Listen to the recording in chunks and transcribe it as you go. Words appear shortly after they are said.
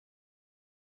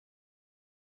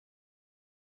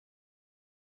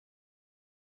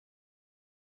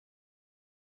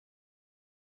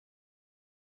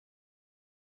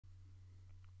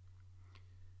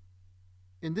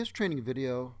In this training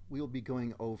video, we will be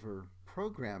going over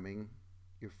programming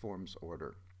your forms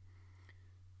order.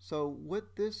 So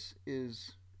what this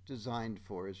is designed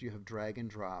for is you have drag and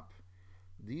drop.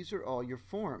 These are all your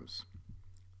forms.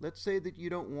 Let's say that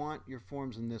you don't want your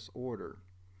forms in this order.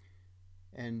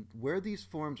 And where these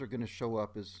forms are going to show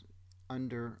up is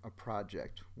under a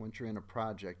project. Once you're in a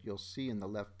project, you'll see in the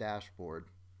left dashboard,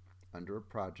 under a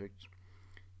project,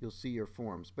 you'll see your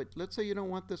forms. But let's say you don't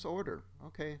want this order.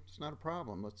 Okay, it's not a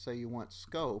problem. Let's say you want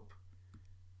scope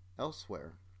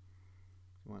elsewhere.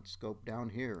 You want scope down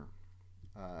here.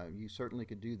 You certainly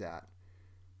could do that.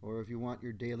 Or if you want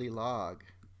your daily log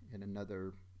in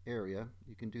another area,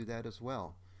 you can do that as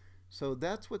well. So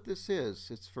that's what this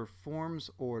is. It's for forms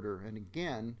order. And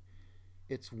again,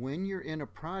 it's when you're in a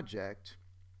project,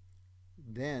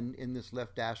 then in this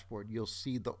left dashboard, you'll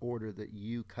see the order that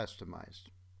you customized.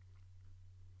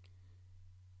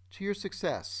 To your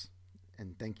success,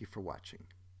 and thank you for watching.